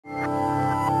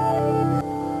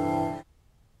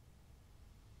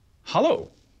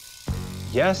Hello.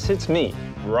 Yes, it's me,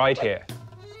 right here.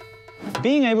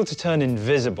 Being able to turn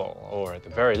invisible, or at the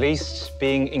very least,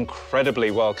 being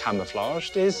incredibly well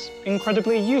camouflaged, is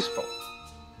incredibly useful.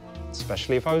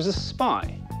 Especially if I was a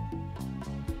spy.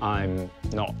 I'm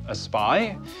not a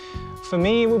spy. For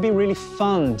me, it would be really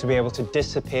fun to be able to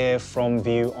disappear from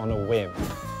view on a whim.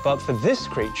 But for this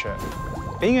creature,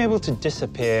 being able to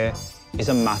disappear is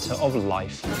a matter of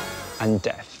life and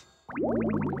death.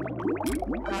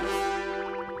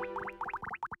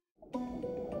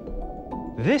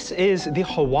 This is the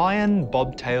Hawaiian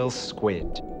Bobtail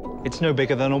Squid. It's no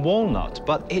bigger than a walnut,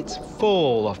 but it's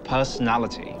full of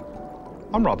personality.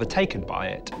 I'm rather taken by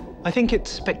it. I think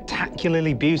it's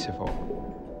spectacularly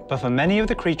beautiful. But for many of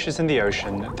the creatures in the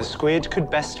ocean, the squid could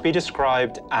best be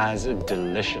described as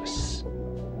delicious.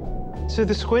 So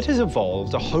the squid has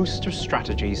evolved a host of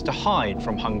strategies to hide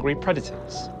from hungry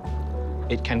predators.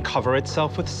 It can cover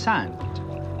itself with sand.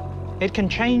 It can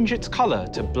change its color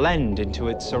to blend into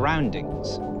its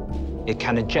surroundings. It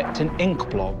can eject an ink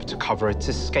blob to cover its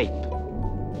escape.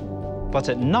 But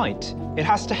at night, it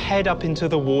has to head up into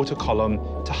the water column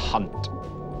to hunt.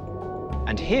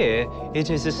 And here,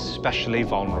 it is especially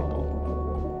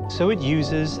vulnerable. So it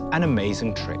uses an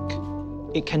amazing trick.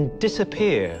 It can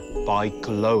disappear by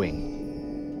glowing.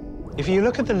 If you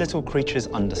look at the little creature's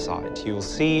underside, you'll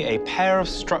see a pair of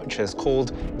structures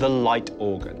called the light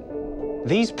organ.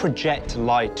 These project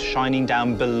light shining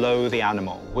down below the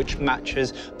animal, which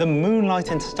matches the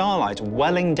moonlight and starlight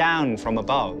welling down from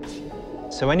above.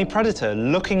 So any predator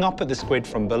looking up at the squid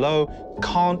from below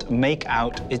can't make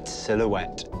out its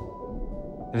silhouette.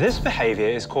 This behavior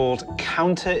is called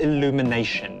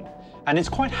counter-illumination, and it's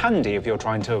quite handy if you're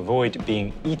trying to avoid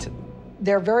being eaten.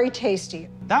 They're very tasty.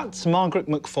 That's Margaret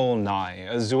McFall-Ngai,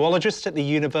 a zoologist at the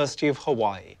University of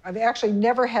Hawaii. I've actually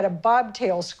never had a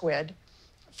bobtail squid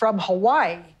from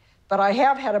Hawaii, but I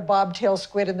have had a bobtail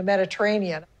squid in the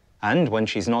Mediterranean. And when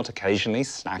she's not occasionally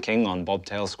snacking on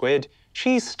bobtail squid,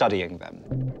 she's studying them.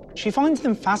 She finds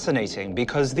them fascinating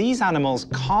because these animals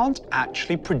can't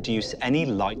actually produce any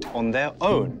light on their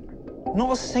own.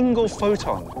 Not a single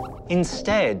photon.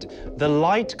 Instead, the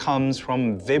light comes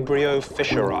from Vibrio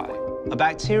fischeri, a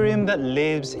bacterium that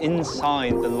lives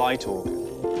inside the light organ.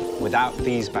 Without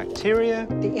these bacteria,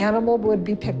 the animal would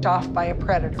be picked off by a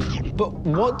predator. But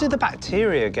what do the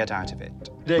bacteria get out of it?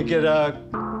 They get a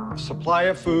supply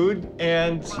of food,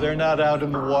 and they're not out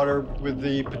in the water with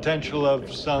the potential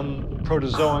of some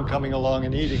protozoan coming along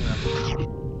and eating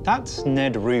them. That's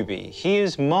Ned Ruby. He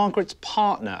is Margaret's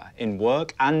partner in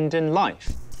work and in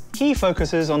life. He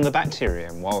focuses on the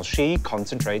bacterium while she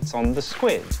concentrates on the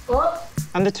squid. Oh.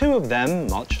 And the two of them,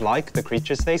 much like the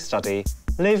creatures they study,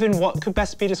 live in what could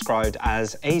best be described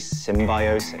as a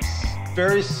symbiosis.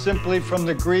 Very simply from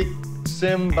the Greek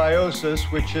symbiosis,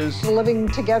 which is the living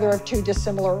together of two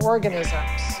dissimilar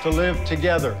organisms. To live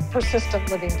together.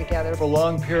 Persistent living together. For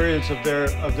long periods of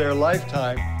their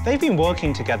lifetime. They've been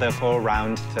working together for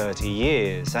around 30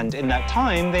 years, and in that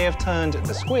time they have turned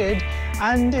the squid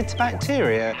and its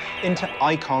bacteria into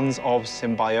icons of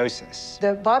symbiosis.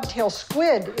 The bobtail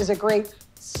squid is a great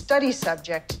study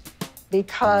subject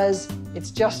because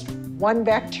it's just one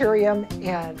bacterium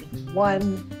and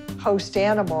one host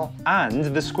animal. And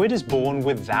the squid is born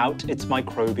without its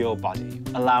microbial body,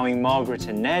 allowing Margaret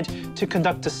and Ned to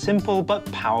conduct a simple but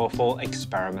powerful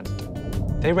experiment.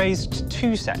 They raised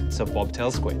two sets of bobtail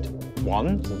squid,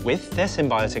 one with their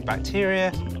symbiotic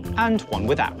bacteria and one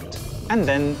without. And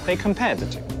then they compared the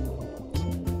two.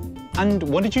 And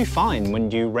what did you find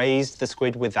when you raised the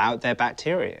squid without their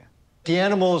bacteria? The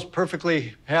animal is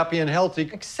perfectly happy and healthy.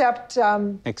 Except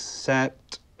in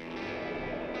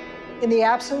the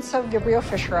absence of Vibrio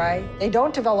fischeri, they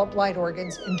don't develop light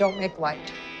organs and don't make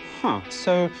light. Huh,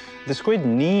 so the squid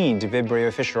need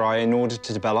Vibrio fischeri in order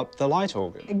to develop the light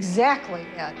organ. Exactly,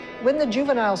 Ed. When the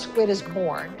juvenile squid is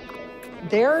born,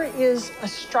 there is a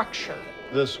structure.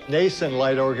 This nascent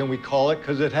light organ, we call it,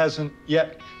 because it hasn't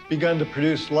yet begun to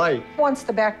produce light. Once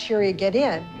the bacteria get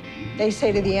in, they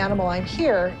say to the animal, I'm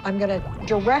here, I'm going to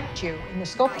direct you in the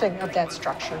sculpting of that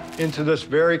structure. Into this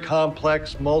very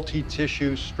complex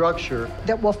multi-tissue structure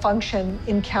that will function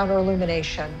in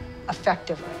counter-illumination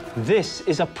effectively. This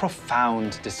is a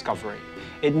profound discovery.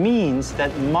 It means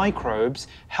that microbes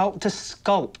help to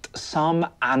sculpt some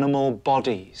animal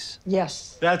bodies.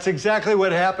 Yes. That's exactly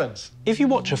what happens. If you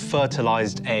watch a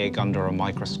fertilized egg under a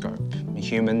microscope, a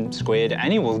human, squid,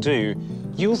 any will do,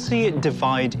 you'll see it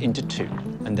divide into two,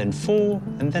 and then 4,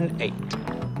 and then 8.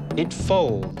 It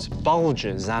folds,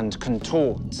 bulges, and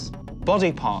contorts.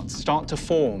 Body parts start to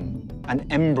form. An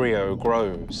embryo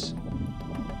grows.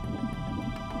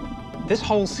 This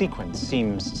whole sequence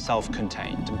seems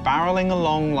self-contained, barreling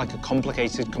along like a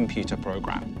complicated computer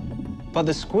program. But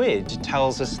the squid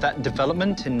tells us that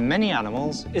development in many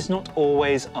animals is not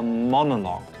always a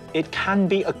monologue. It can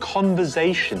be a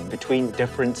conversation between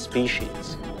different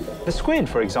species. The squid,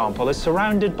 for example, is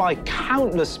surrounded by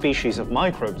countless species of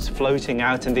microbes floating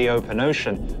out in the open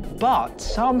ocean, but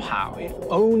somehow it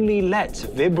only lets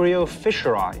Vibrio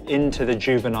fischeri into the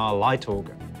juvenile light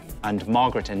organ. And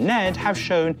Margaret and Ned have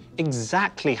shown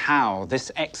exactly how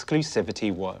this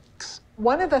exclusivity works.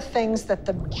 One of the things that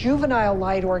the juvenile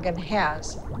light organ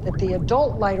has that the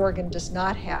adult light organ does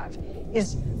not have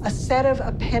is a set of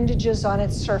appendages on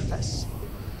its surface.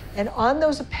 And on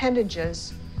those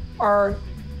appendages are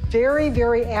very,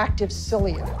 very active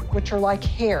cilia, which are like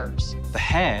hairs. The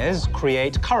hairs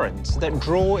create currents that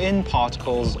draw in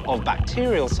particles of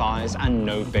bacterial size and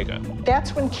no bigger.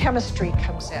 That's when chemistry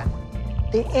comes in.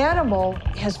 The animal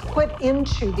has put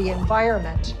into the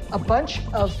environment a bunch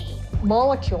of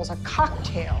molecules, a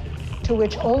cocktail, to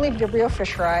which only Vibrio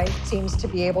fischeri seems to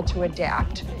be able to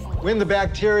adapt. When the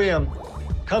bacterium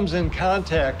comes in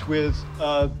contact with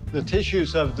the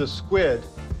tissues of the squid,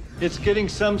 it's getting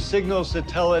some signals that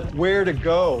tell it where to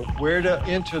go, where to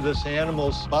enter this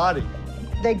animal's body.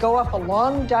 They go up a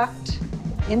long duct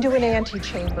into an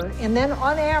antechamber, and then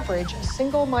on average, a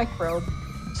single microbe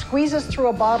squeezes through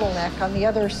a bottleneck on the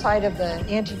other side of the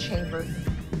antechamber.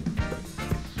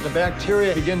 The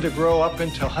bacteria begin to grow up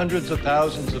into hundreds of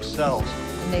thousands of cells.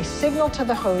 And they signal to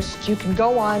the host, you can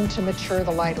go on to mature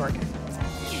the light organ.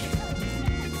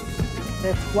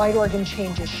 The light organ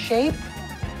changes shape,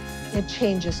 it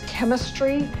changes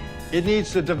chemistry. It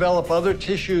needs to develop other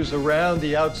tissues around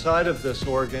the outside of this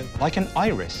organ. Like an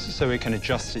iris, so it can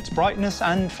adjust its brightness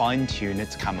and fine-tune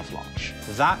its camouflage.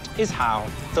 That is how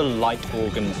the light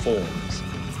organ forms.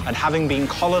 And having been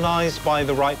colonized by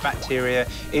the right bacteria,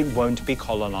 it won't be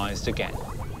colonized again.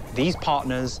 These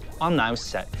partners are now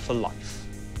set for life.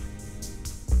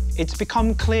 It's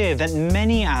become clear that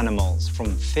many animals,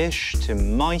 from fish to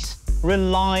mice,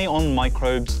 rely on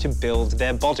microbes to build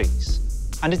their bodies.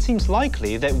 And it seems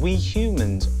likely that we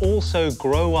humans also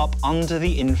grow up under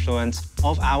the influence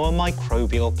of our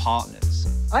microbial partners.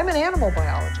 I'm an animal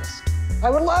biologist. I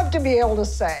would love to be able to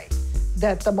say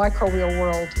that the microbial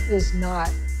world is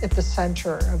not at the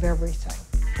center of everything,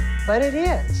 but it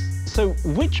is. So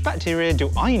which bacteria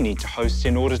do I need to host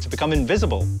in order to become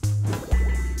invisible?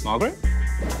 Margaret?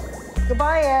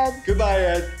 Goodbye, Ed. Goodbye,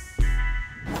 Ed.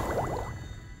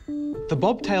 The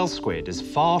bobtail squid is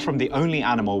far from the only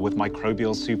animal with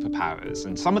microbial superpowers,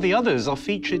 and some of the others are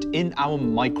featured in our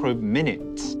microbe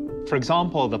minutes. For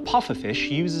example, the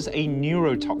pufferfish uses a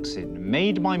neurotoxin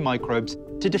made by microbes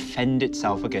to defend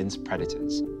itself against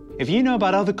predators. If you know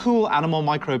about other cool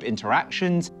animal-microbe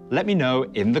interactions, let me know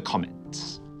in the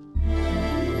comments.